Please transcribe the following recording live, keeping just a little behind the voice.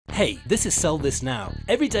Hey, this is Sell This Now.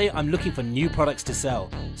 Every day I'm looking for new products to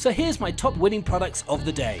sell. So here's my top winning products of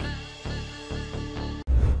the day.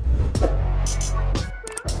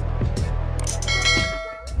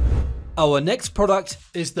 Our next product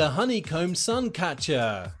is the honeycomb sun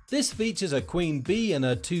catcher. This features a queen bee and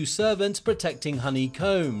her two servants protecting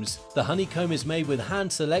honeycombs. The honeycomb is made with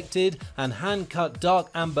hand-selected and hand-cut dark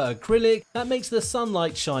amber acrylic that makes the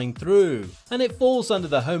sunlight shine through. And it falls under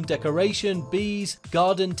the home decoration, bees,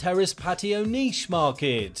 garden, terrace, patio niche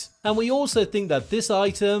market. And we also think that this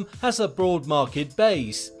item has a broad market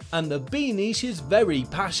base. And the bee niche is very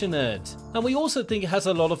passionate. And we also think it has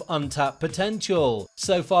a lot of untapped potential.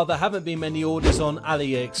 So far there haven't been many orders on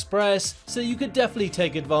AliExpress, so you could definitely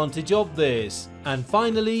take advantage of this. And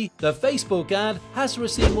finally, the Facebook ad has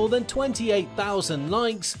received more than 28,000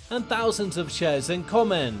 likes and thousands of shares and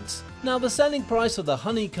comments. Now the selling price of the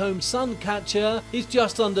honeycomb sun catcher is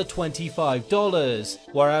just under $25,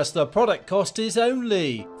 whereas the product cost is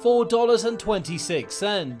only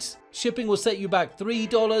 $4.26. Shipping will set you back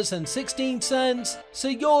 $3.16, so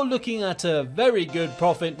you're looking at a very good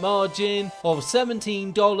profit margin of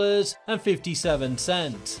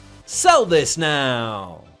 $17.57. Sell this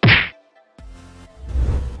now!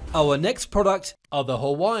 Our next product are the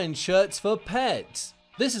Hawaiian shirts for pets.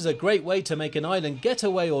 This is a great way to make an island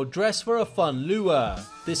getaway or dress for a fun lure.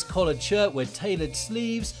 This collared shirt with tailored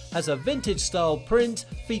sleeves has a vintage style print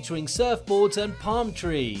featuring surfboards and palm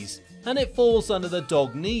trees. And it falls under the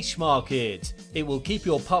dog niche market. It will keep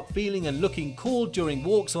your pup feeling and looking cool during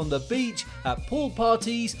walks on the beach, at pool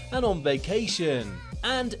parties and on vacation.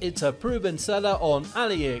 And it's a proven seller on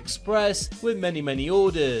AliExpress with many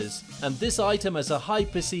orders. And this item has a high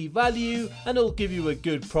perceived value and it'll give you a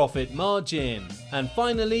good profit margin. And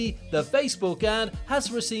finally, the Facebook ad has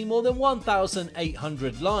received more than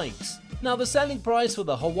 1,800 likes. Now the selling price for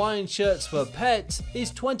the Hawaiian shirts for pets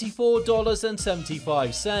is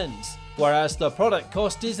 $24.75, whereas the product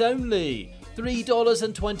cost is only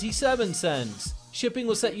 $3.27. Shipping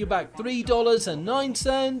will set you back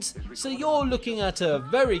 $3.09, so you're looking at a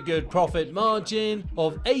very good profit margin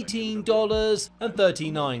of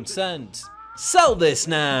 $18.39. Sell this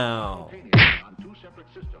now!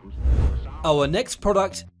 Our next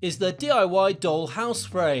product is the DIY doll house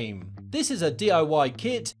frame. This is a DIY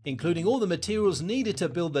kit, including all the materials needed to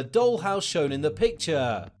build the dollhouse shown in the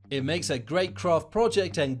picture. It makes a great craft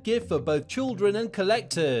project and gift for both children and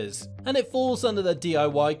collectors. And it falls under the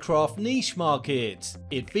DIY craft niche market.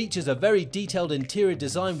 It features a very detailed interior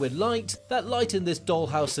design with lights that lighten this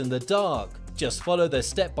dollhouse in the dark. Just follow the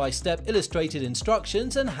step-by-step illustrated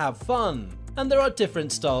instructions and have fun. And there are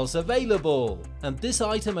different styles available. And this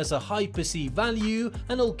item has a high perceived value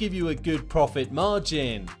and will give you a good profit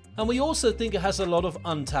margin. And we also think it has a lot of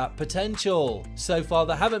untapped potential. So far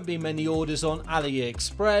there haven't been many orders on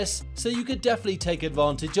AliExpress, so you could definitely take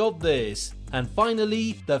advantage of this. And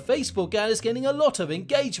finally, the Facebook ad is getting a lot of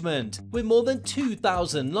engagement with more than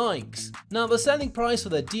 2,000 likes. Now the selling price for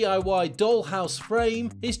the DIY dollhouse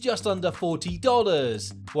frame is just under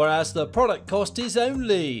 $40, whereas the product cost is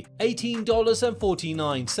only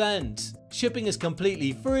 $18.49. Shipping is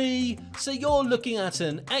completely free, so you're looking at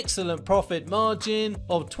an excellent profit margin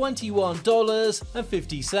of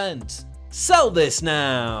 $21.50. Sell this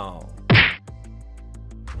now!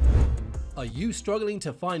 Are you struggling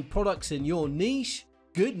to find products in your niche?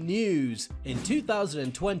 Good news! In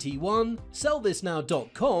 2021,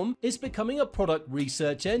 SellThisNow.com is becoming a product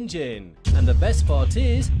research engine. And the best part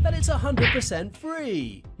is that it's 100%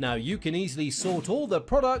 free. Now you can easily sort all the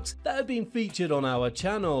products that have been featured on our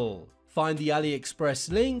channel. Find the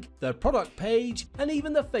AliExpress link, the product page, and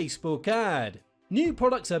even the Facebook ad. New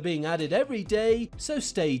products are being added every day, so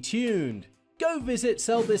stay tuned. Go visit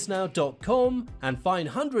SellThisNow.com and find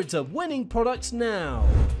hundreds of winning products now.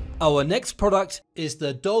 Our next product is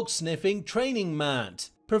the dog sniffing training mat.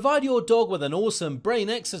 Provide your dog with an awesome brain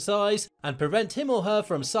exercise and prevent him or her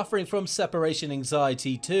from suffering from separation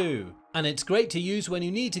anxiety too. And it's great to use when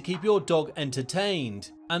you need to keep your dog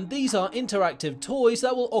entertained. And these are interactive toys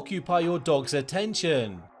that will occupy your dog's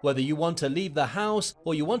attention. Whether you want to leave the house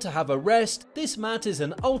or you want to have a rest, this mat is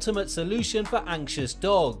an ultimate solution for anxious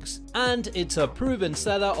dogs. And it's a proven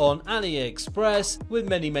seller on AliExpress with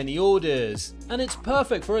many orders. And it's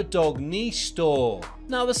perfect for a dog niche store.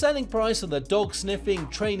 Now the selling price of the dog sniffing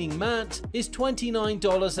training mat is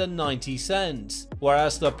 $29.90,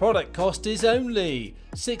 whereas the product cost is only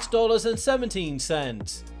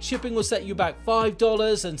 $6.17. Shipping will set you back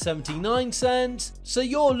 $5.79, so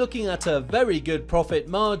you're looking at a very good profit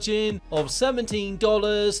margin of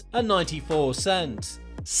 $17.94.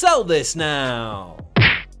 Sell this now!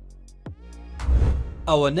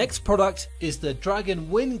 Our next product is the Dragon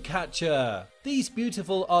Wind Catcher. These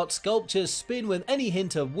beautiful art sculptures spin with any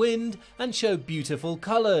hint of wind and show beautiful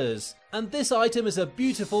colours. And this item is a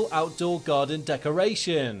beautiful outdoor garden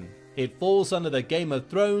decoration. It falls under the Game of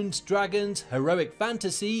Thrones, Dragons, Heroic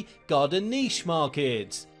Fantasy, Garden niche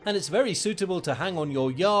market. And it's very suitable to hang on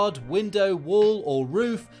your yard, window, wall or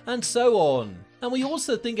roof and so on. And we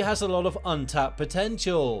also think it has a lot of untapped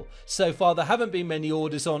potential. So far there haven't been many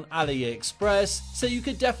orders on AliExpress, so you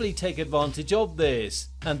could definitely take advantage of this.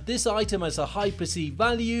 And this item has a high perceived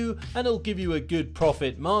value and it'll give you a good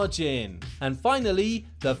profit margin. And finally,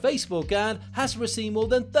 the Facebook ad has received more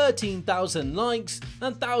than 13,000 likes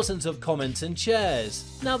and thousands of comments and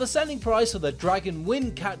shares. Now the selling price of the Dragon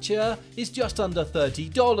Wind Catcher is just under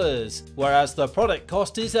 $30, whereas the product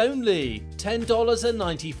cost is only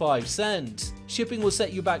 $10.95. Shipping will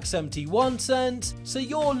set you back 71 cents, so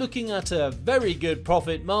you're looking at a very good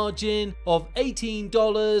profit margin of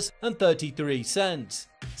 $18.33.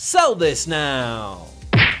 Sell this now!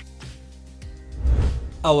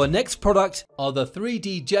 Our next product are the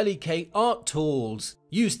 3D jelly cake art tools.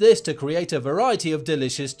 Use this to create a variety of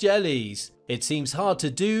delicious jellies. It seems hard to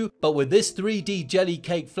do, but with this 3D jelly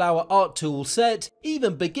cake flower art tool set,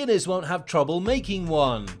 even beginners won't have trouble making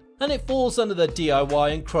one. And it falls under the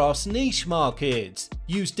DIY and crafts niche market.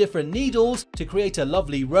 Use different needles to create a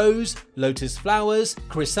lovely rose, lotus flowers,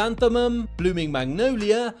 chrysanthemum, blooming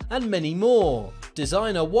magnolia and many more.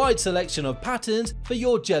 Design a wide selection of patterns for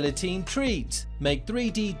your gelatine treat. Make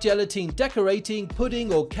 3D gelatine decorating,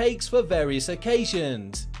 pudding or cakes for various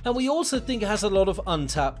occasions. And we also think it has a lot of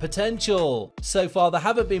untapped potential. So far there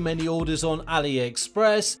haven't been many orders on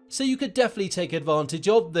AliExpress, so you could definitely take advantage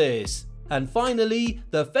of this. And finally,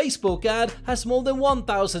 the Facebook ad has more than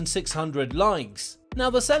 1,600 likes. Now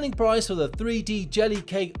the selling price for the 3D jelly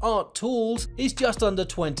cake art tools is just under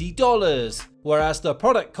 $20, whereas the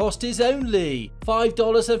product cost is only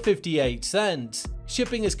 $5.58.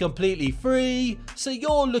 Shipping is completely free, so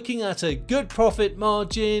you're looking at a good profit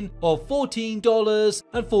margin of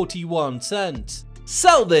 $14.41.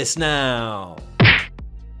 Sell this now!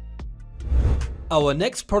 Our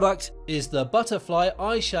next product is the Butterfly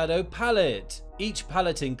Eyeshadow Palette. Each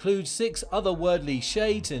palette includes 6 otherworldly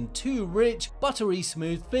shades in 2 rich, buttery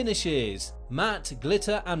smooth finishes, matte,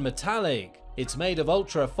 glitter and metallic. It's made of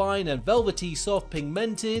ultra fine and velvety soft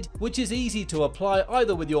pigmented, which is easy to apply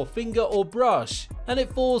either with your finger or brush, and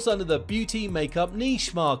it falls under the beauty makeup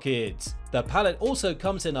niche market. The palette also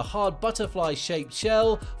comes in a hard butterfly shaped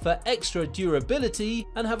shell for extra durability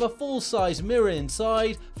and have a full-size mirror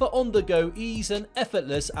inside for on-the-go ease and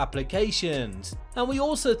effortless applications. And we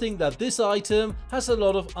also think that this item has a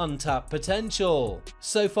lot of untapped potential.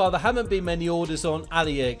 So far there haven't been many orders on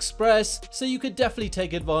AliExpress, so you could definitely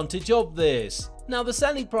take advantage of this. Now the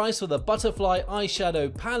selling price for the Butterfly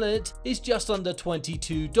Eyeshadow Palette is just under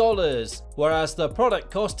 $22, whereas the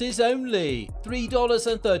product cost is only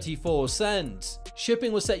 $3.34.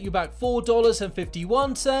 Shipping will set you back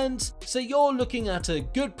 $4.51, so you're looking at a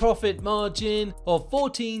good profit margin of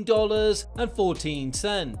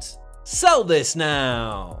 $14.14. Sell this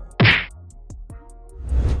now!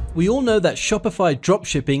 We all know that Shopify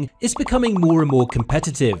Dropshipping is becoming more and more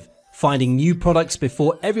competitive. Finding new products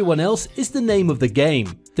before everyone else is the name of the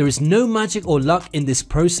game. There is no magic or luck in this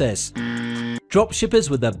process. Dropshippers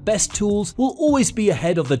with the best tools will always be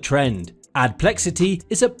ahead of the trend. Adplexity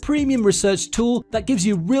is a premium research tool that gives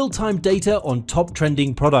you real-time data on top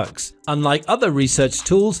trending products. Unlike other research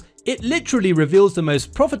tools, it literally reveals the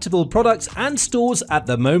most profitable products and stores at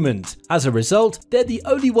the moment. As a result, they're the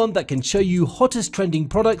only one that can show you hottest trending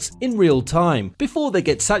products in real time before they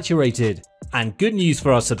get saturated. And good news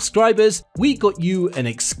for our subscribers, we got you an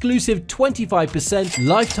exclusive 25%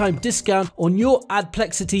 lifetime discount on your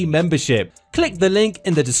Adplexity membership. Click the link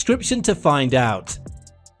in the description to find out.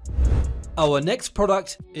 Our next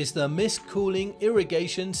product is the Mist Cooling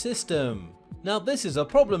Irrigation System. Now this is a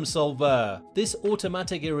problem solver. This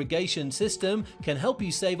automatic irrigation system can help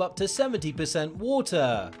you save up to 70%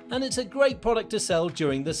 water, and it's a great product to sell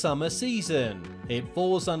during the summer season. It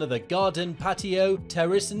falls under the garden, patio,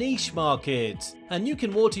 terrace niche market, and you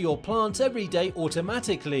can water your plants every day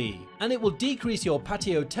automatically, and it will decrease your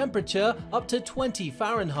patio temperature up to 20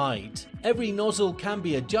 Fahrenheit. Every nozzle can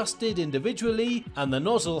be adjusted individually, and the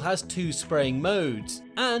nozzle has 2 spraying modes,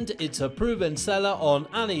 and it's a proven seller on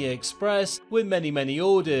AliExpress with many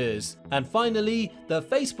orders. And finally, the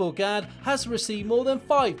Facebook ad has received more than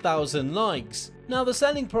 5,000 likes. Now the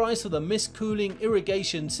selling price for the mist cooling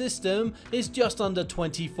irrigation system is just under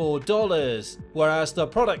 $24, whereas the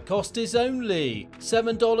product cost is only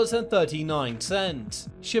 $7.39.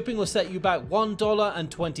 Shipping will set you back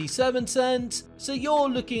 $1.27, so you're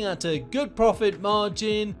looking at a good profit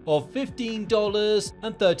margin of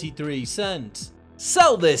 $15.33.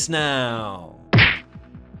 Sell this now!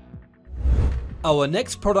 Our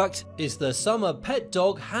next product is the Summer Pet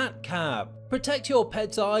Dog Hat Cap. Protect your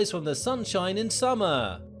pet's eyes from the sunshine in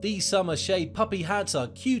summer. These summer shade puppy hats are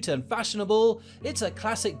cute and fashionable. It's a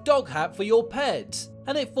classic dog hat for your pet,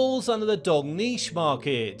 and it falls under the dog niche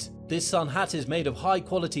market. This sun hat is made of high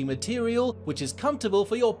quality material which is comfortable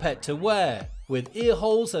for your pet to wear. With ear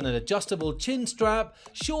holes and an adjustable chin strap,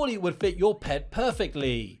 surely it would fit your pet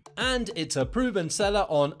perfectly. And it's a proven seller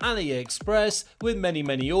on AliExpress with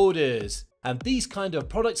many orders. And these kind of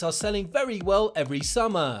products are selling very well every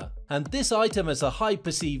summer. And this item has a high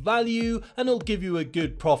perceived value and will give you a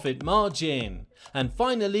good profit margin. And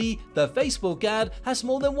finally, the Facebook ad has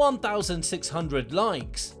more than 1,600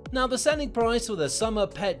 likes. Now the selling price for the Summer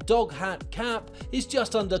Pet Dog Hat Cap is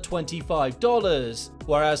just under $25,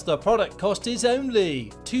 whereas the product cost is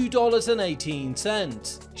only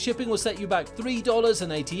 $2.18. Shipping will set you back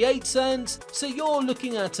 $3.88, so you're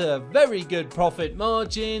looking at a very good profit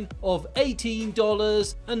margin of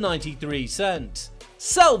 $18.93.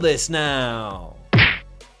 Sell this now!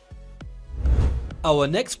 Our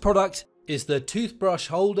next product is the toothbrush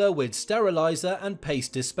holder with sterilizer and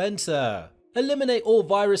paste dispenser. Eliminate all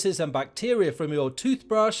viruses and bacteria from your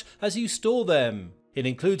toothbrush as you store them. It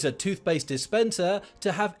includes a toothpaste dispenser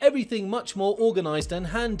to have everything much more organized and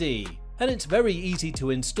handy. And it's very easy to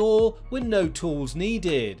install with no tools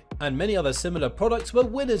needed. And many other similar products were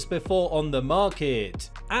winners before on the market.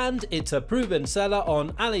 And it's a proven seller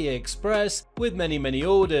on AliExpress with many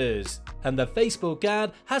orders. And the Facebook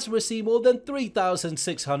ad has received more than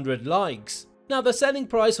 3,600 likes. Now the selling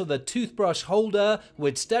price of the toothbrush holder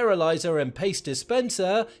with sterilizer and paste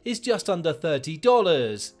dispenser is just under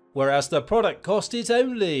 $30, whereas the product cost is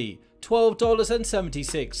only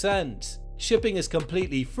 $12.76. Shipping is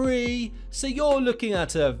completely free, so you're looking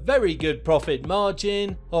at a very good profit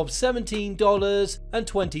margin of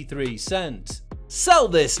 $17.23. Sell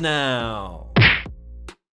this now!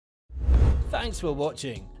 Thanks for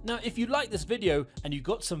watching. Now if you like this video and you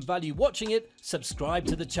got some value watching it, subscribe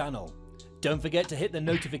to the channel. Don't forget to hit the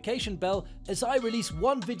notification bell as I release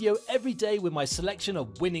one video every day with my selection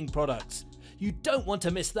of winning products. You don't want to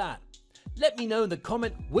miss that. Let me know in the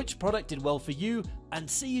comment which product did well for you, and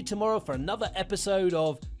see you tomorrow for another episode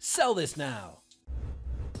of Sell This Now.